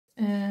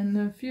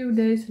a few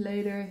days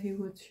later he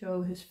would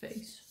show his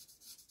face,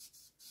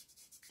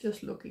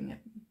 just looking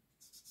at me.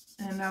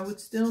 And I would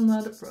still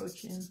not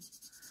approach him.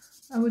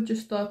 I would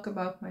just talk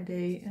about my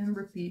day and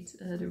repeat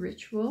the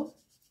ritual.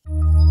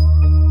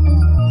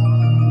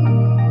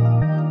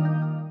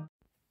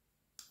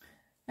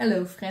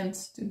 Hello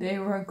friends, today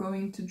we are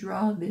going to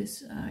draw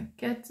this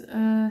cat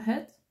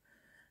head.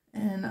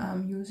 And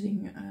I'm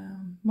using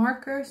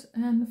markers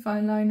and a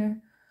fine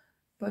liner.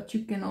 But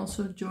you can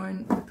also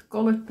join with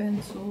colored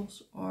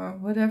pencils or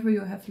whatever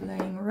you have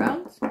laying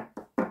around.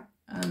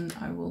 And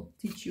I will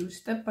teach you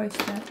step by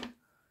step.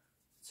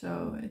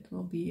 So it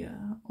will be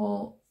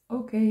all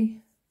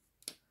okay.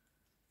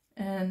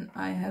 And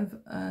I have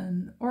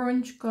an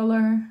orange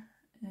color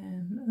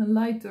and a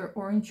lighter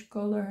orange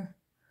color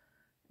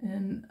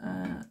and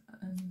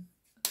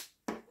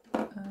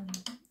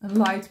a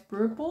light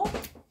purple.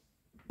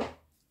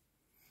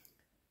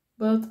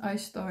 But I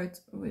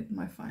start with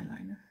my fine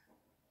liner.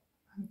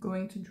 I'm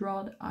going to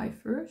draw the eye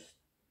first,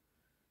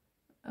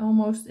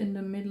 almost in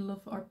the middle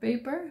of our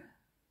paper.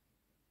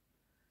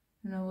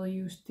 And I will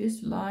use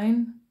this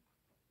line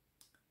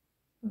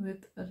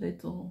with a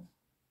little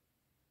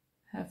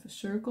half a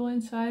circle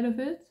inside of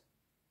it.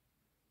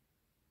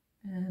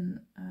 And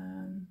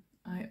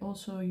I will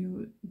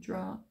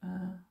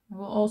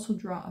also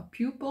draw a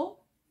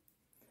pupil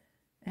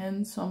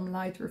and some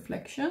light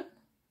reflection.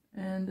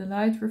 And the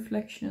light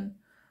reflection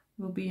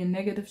will be a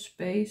negative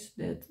space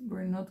that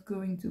we're not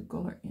going to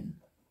color in.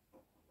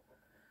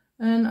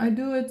 And I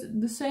do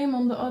it the same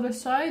on the other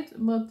side,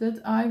 but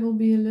that eye will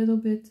be a little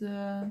bit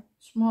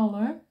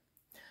smaller,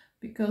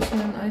 because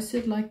when I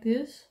sit like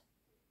this,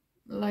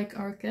 like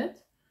our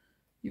cat,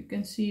 you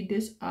can see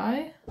this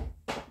eye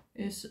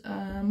is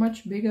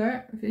much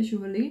bigger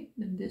visually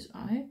than this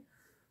eye.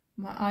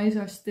 My eyes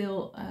are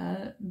still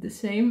the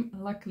same,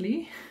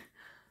 luckily,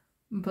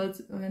 but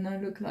when I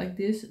look like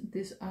this,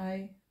 this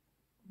eye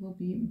will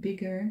be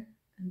bigger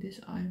and this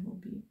eye will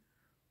be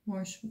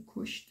more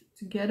squished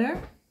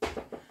together.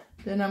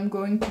 Then I'm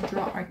going to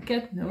draw our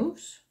cat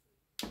nose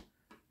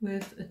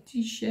with a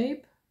T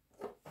shape,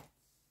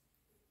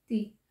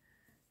 T,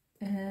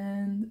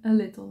 and a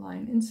little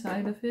line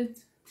inside of it.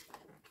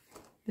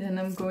 Then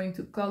I'm going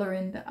to color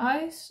in the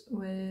eyes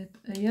with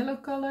a yellow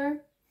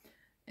color,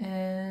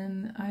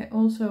 and I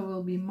also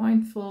will be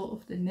mindful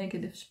of the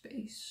negative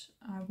space.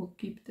 I will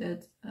keep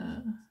that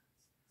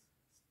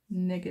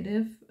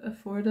negative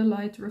for the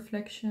light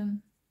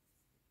reflection,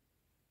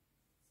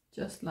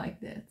 just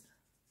like that.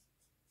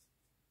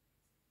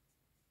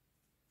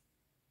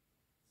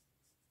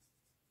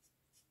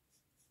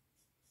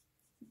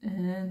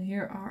 And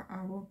here are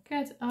our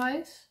cat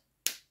eyes.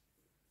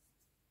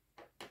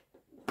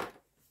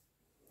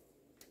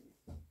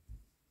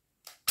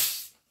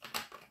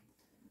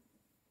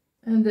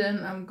 And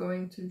then I'm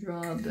going to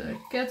draw the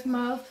cat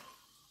mouth.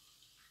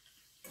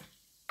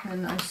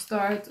 And I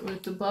start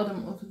with the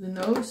bottom of the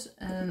nose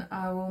and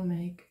I will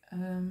make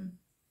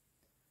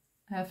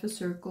half a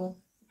circle.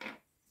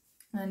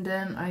 And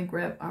then I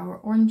grab our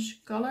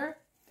orange color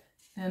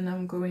and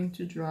I'm going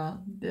to draw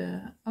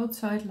the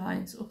outside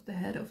lines of the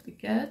head of the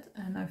cat.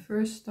 And I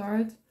first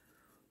start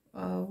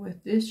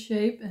with this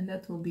shape, and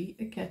that will be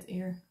a cat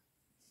ear.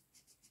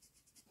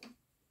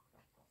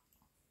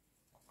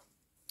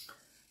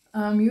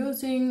 I'm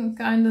using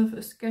kind of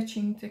a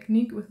sketching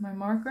technique with my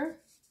marker,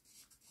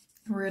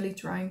 really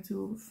trying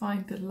to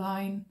find the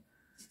line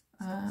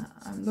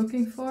I'm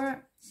looking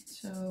for.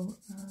 So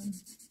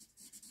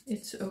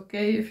it's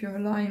okay if your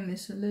line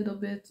is a little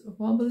bit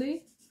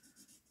wobbly,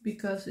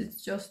 because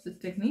it's just the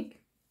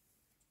technique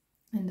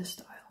and the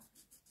style.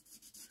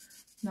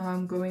 Now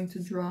I'm going to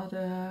draw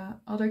the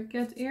other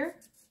cat ear,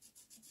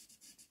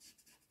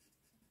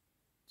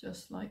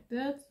 just like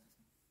that.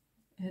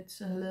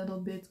 It's a little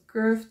bit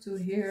curved to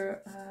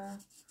hear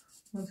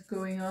what's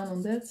going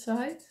on that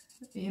side.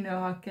 You know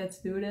how cats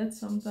do that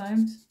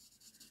sometimes.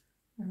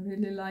 I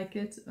really like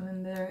it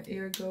when their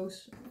ear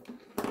goes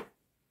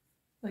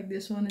like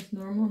this one is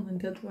normal and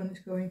that one is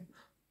going.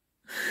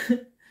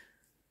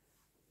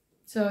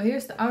 So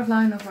here's the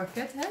outline of our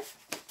cat head,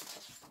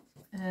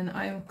 and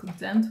I am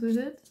content with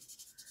it.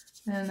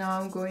 And now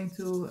I'm going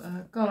to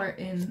color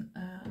in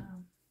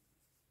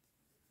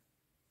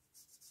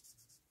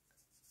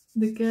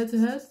the cat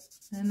head,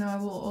 and I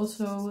will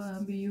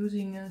also be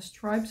using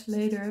stripes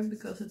later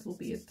because it will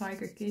be a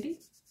tiger kitty.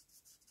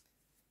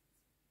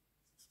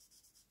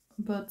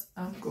 But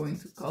I'm going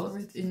to color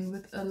it in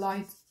with a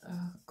light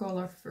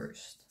color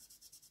first.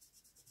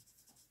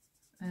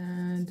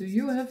 Do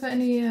you have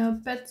any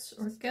pets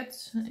or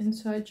cats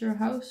inside your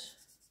house?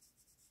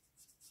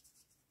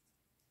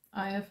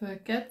 I have a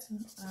cat.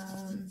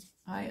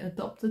 I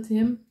adopted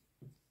him.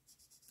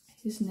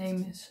 His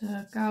name is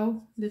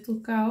Cow, Little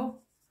Cow.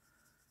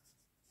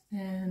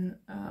 And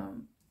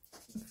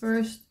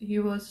first he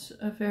was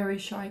a very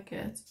shy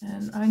cat.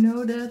 And I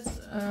know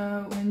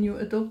that when you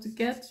adopt a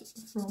cat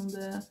from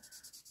the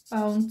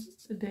pound,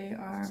 they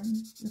are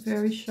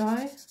very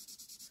shy.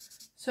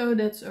 So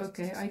that's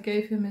okay. I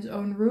gave him his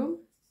own room.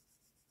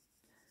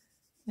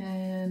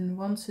 And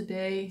once a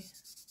day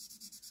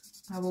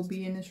I will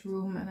be in his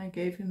room and I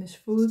gave him his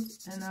food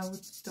and I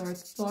would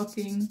start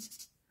talking.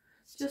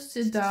 Just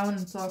sit down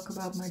and talk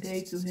about my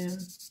day to him.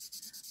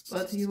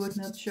 But he would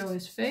not show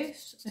his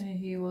face.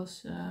 He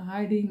was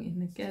hiding in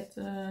the cat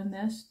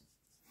nest.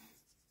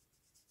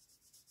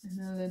 In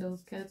a little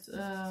cat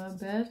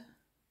bed.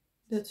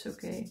 That's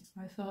okay,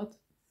 I thought.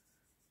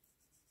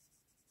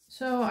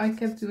 So I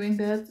kept doing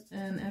that,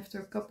 and after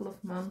a couple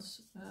of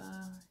months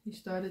he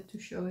started to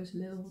show his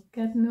little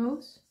cat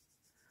nose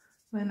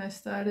when I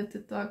started to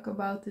talk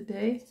about the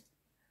day,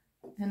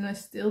 and I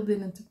still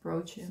didn't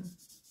approach him.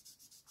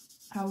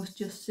 I was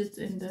just sit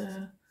in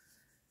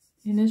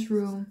his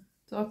room,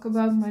 talk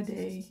about my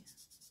day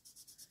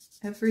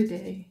every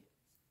day,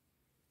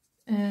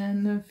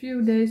 and a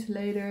few days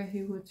later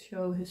he would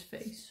show his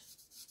face,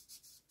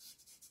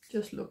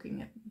 just looking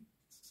at me,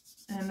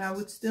 and I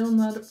would still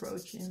not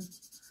approach him.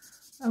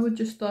 I would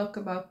just talk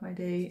about my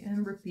day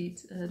and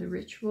repeat the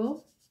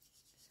ritual.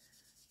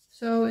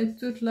 So it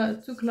took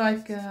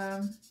like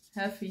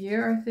half a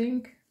year, I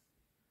think,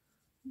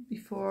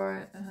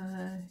 before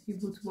he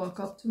would walk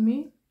up to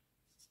me.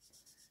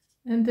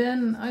 And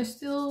then I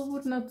still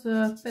would not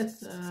pet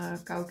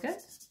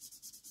Cowcat,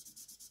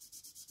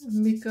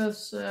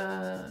 because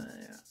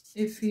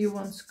if he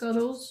wants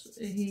cuddles,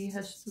 he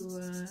has to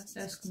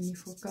ask me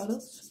for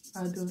cuddles.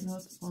 I do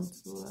not want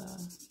to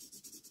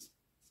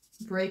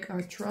break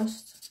our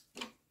trust.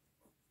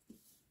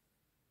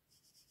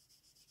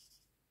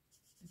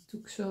 It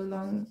took so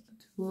long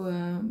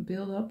to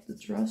build up the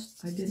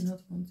trust. I did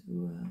not want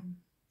to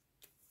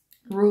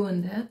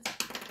ruin that.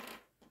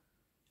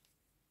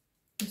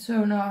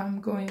 So now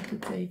I'm going to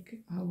take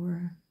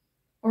our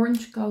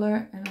orange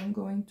color and I'm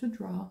going to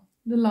draw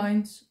the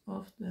lines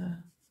of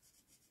the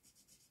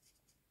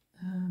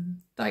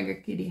tiger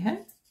kitty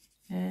head.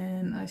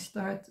 And I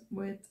start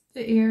with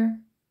the ear.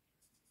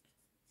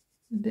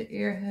 The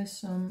ear has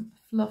some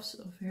fluffs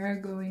of hair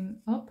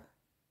going up,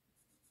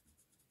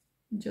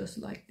 just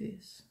like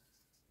this.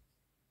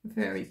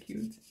 Very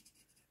cute.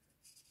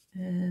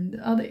 And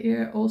the other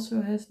ear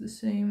also has the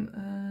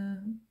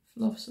same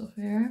fluffs of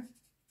hair,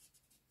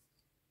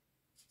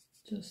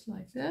 just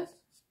like that.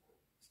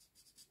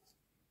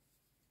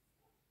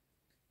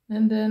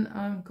 And then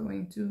I'm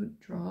going to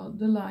draw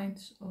the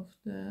lines of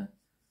the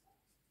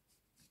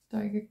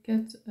tiger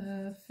cat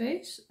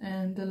face,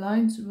 and the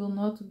lines will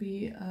not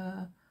be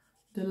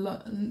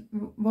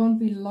won't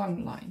be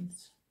long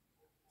lines.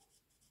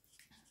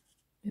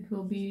 It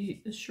will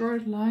be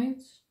short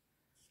lines,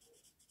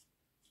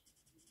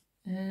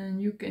 and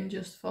you can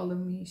just follow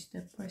me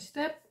step by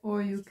step,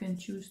 or you can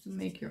choose to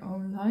make your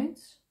own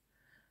lines.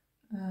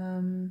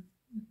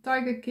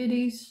 Tiger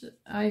kitties,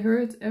 I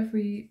heard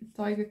every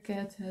tiger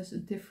cat has a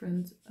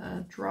different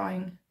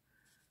drawing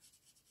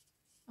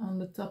on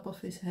the top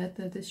of his head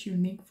that is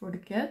unique for the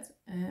cat,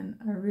 and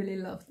I really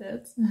love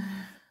that.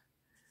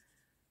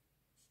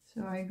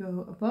 So I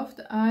go above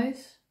the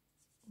eyes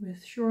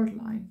with short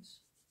lines.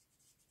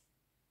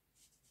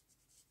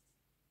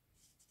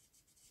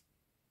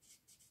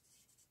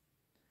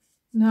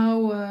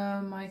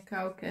 Now my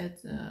cow cat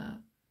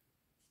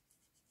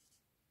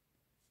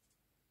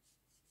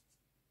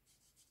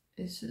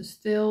is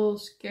still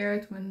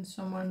scared when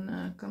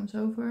someone comes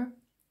over.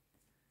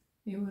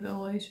 He would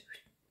always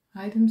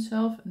hide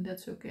himself, and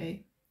that's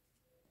okay.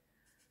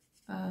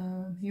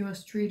 He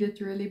was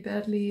treated really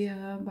badly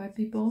by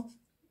people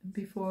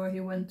before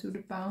he went to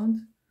the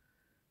pound,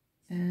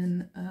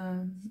 and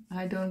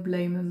I don't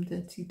blame him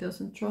that he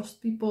doesn't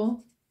trust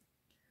people.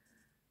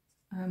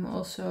 I'm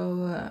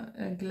also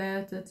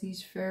glad that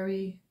he's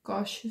very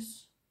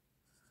cautious,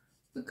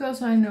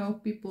 because I know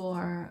people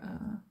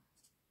are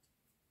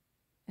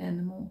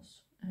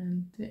animals,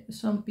 and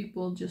some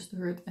people just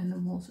hurt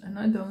animals, and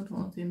I don't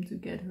want him to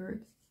get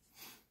hurt.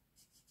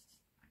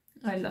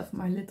 I love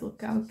my little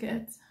cow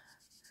cat.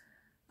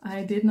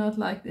 I did not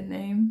like the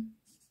name,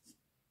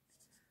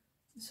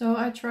 so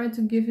I tried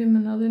to give him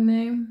another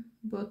name,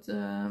 but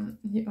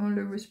he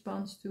only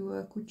responds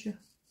to Koetje.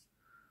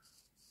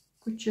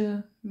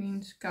 Koetje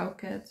means cow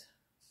cat,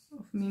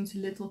 or means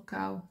little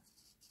cow.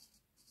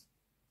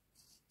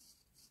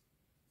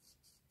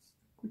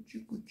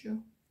 Koetje,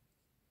 Koetje.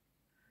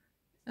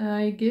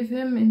 I give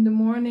him in the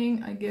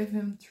morning, I give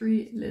him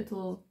 3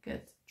 little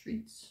cat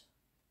treats.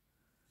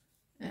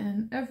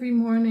 And every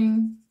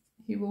morning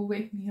he will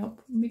wake me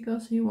up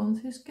because he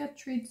wants his cat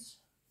treats.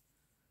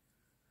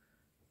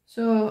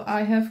 So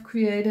I have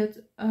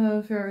created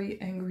a very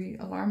angry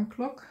alarm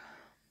clock,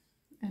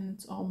 and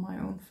it's all my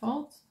own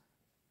fault.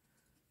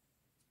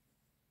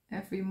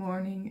 Every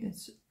morning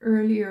it's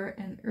earlier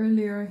and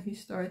earlier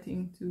he's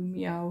starting to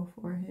meow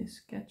for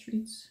his cat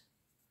treats.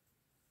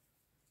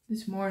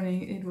 This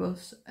morning it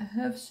was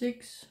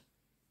 6:30,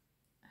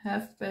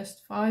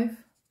 5:30.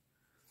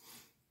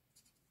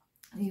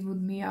 He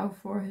would meow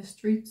for his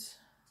treats.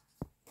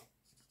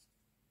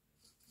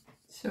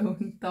 So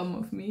dumb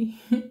of me.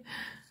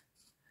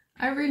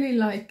 I really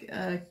like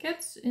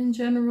cats in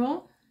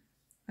general.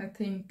 I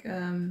think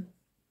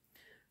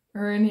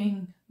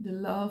earning the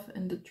love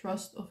and the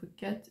trust of a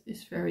cat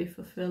is very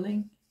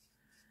fulfilling.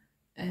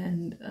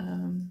 And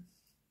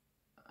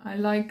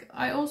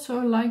I also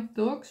like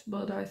dogs,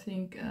 but I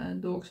think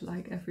dogs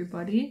like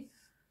everybody,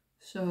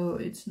 so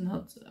it's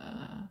not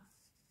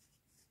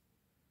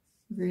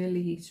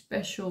really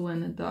special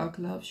when a dog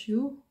loves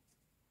you,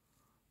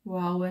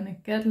 while when a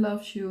cat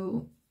loves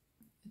you,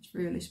 it's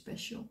really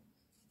special.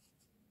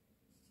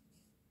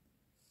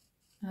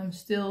 I'm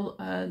still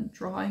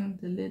drawing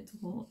the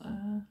little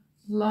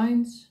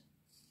lines,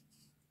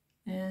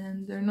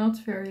 and they're not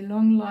very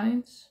long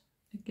lines.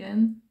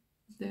 Again,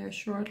 they're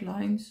short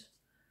lines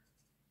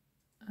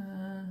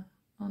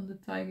on the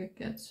tiger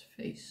cat's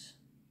face.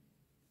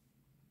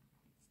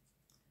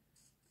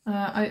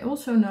 I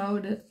also know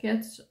that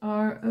cats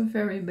are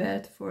very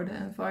bad for the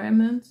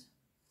environment.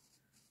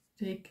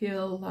 They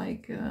kill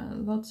like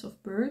lots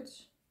of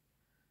birds,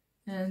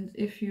 and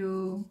if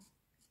you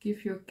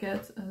give your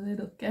cat a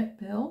little cat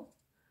bell,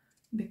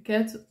 the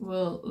cat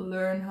will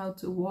learn how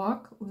to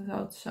walk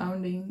without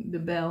sounding the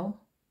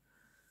bell.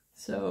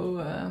 So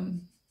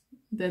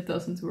that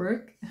doesn't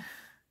work.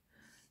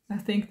 I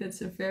think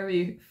that's a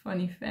very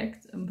funny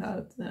fact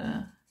about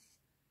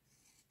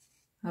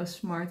how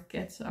smart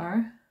cats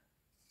are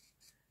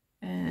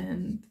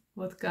and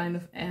what kind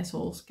of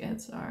assholes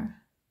cats are.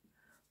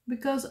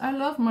 Because I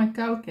love my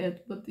cow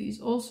cat, but he's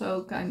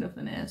also kind of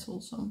an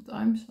asshole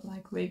sometimes,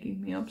 like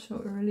waking me up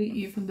so early,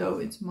 even though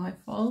it's my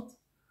fault.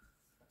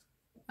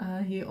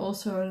 He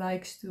also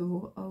likes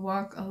to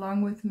walk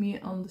along with me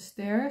on the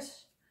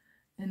stairs,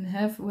 and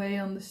halfway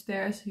on the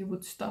stairs he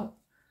would stop.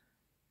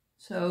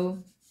 So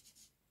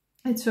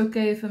it's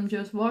okay if I'm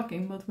just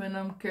walking, but when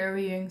I'm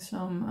carrying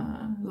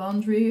some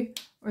laundry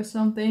or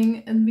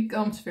something, it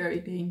becomes very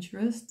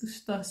dangerous to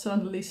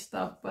suddenly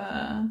stop.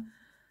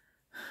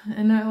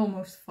 And I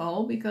almost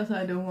fall because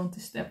I don't want to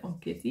step on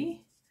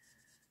Kitty.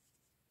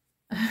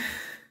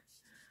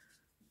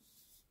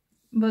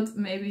 But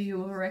maybe you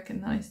will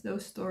recognize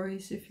those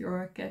stories if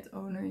you're a cat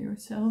owner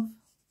yourself.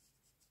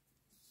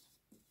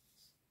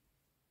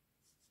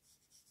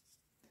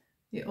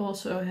 He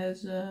also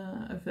has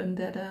a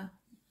vendetta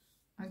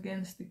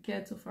against the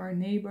cat of our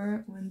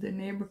neighbor. When the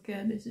neighbor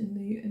cat is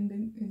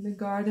in the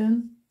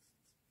garden,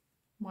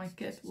 my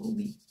cat will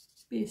be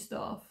pissed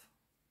off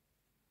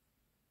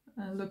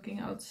looking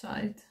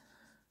outside.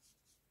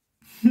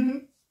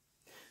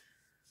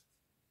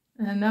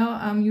 And now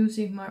I'm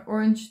using my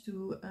orange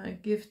to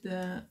give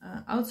the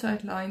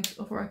outside lines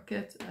of our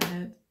cat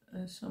head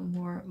some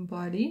more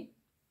body.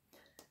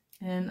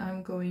 And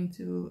I'm going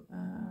to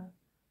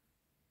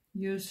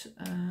use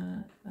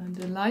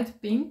the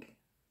light pink,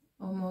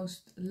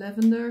 almost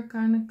lavender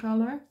kind of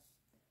color,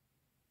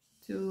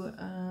 to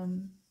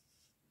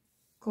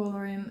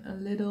color in a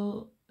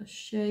little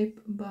shape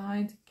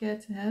behind the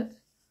cat head,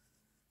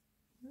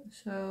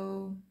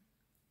 so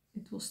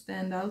it will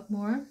stand out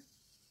more.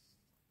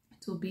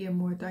 It will be a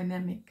more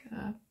dynamic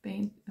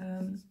paint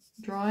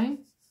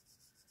drawing.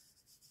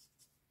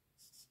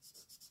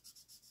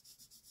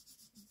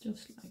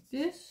 Just like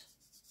this.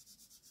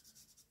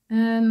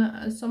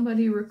 And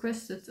somebody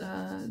requested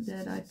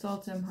that I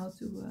taught them how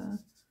to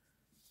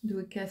do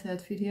a cat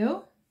head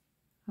video,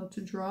 how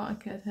to draw a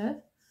cat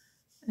head.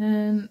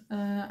 And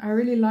I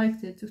really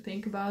liked it, to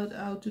think about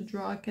how to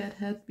draw a cat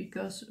head,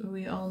 because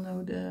we all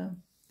know the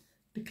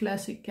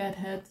classic cat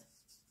head,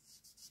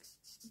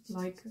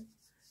 like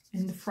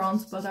in the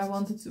front, but I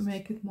wanted to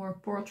make it more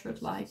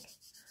portrait-like,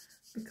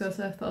 because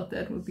I thought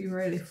that would be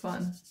really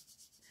fun.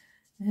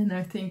 And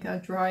I think our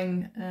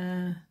drawing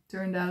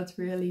turned out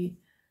really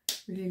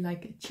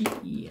like a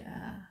cheeky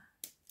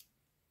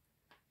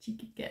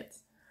cat.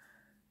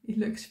 It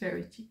looks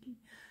very cheeky.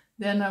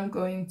 Then I'm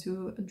going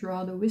to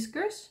draw the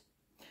whiskers,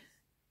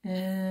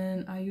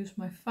 and I use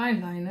my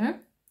fine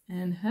liner,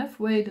 and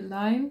halfway the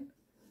line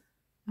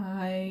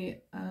I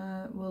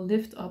will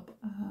lift up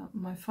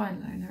my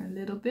fine liner a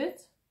little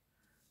bit,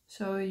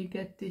 so you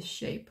get this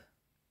shape.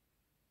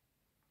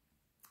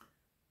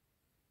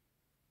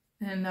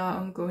 And now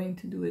I'm going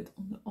to do it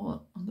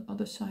on the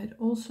other side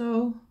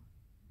also,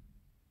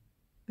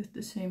 with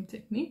the same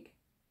technique.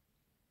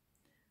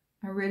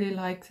 I really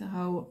liked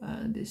how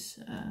this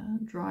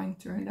drawing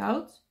turned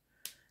out.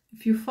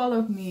 If you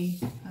followed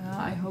me,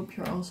 I hope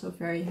you're also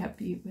very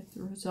happy with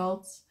the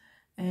results.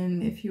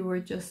 And if you were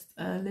just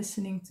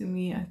listening to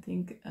me, I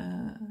think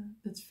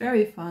that's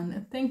very fun.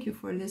 And thank you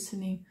for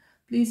listening.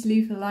 Please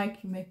leave a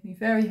like. You make me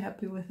very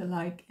happy with a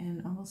like.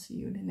 And I will see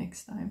you the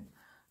next time.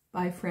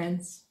 Bye,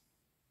 friends.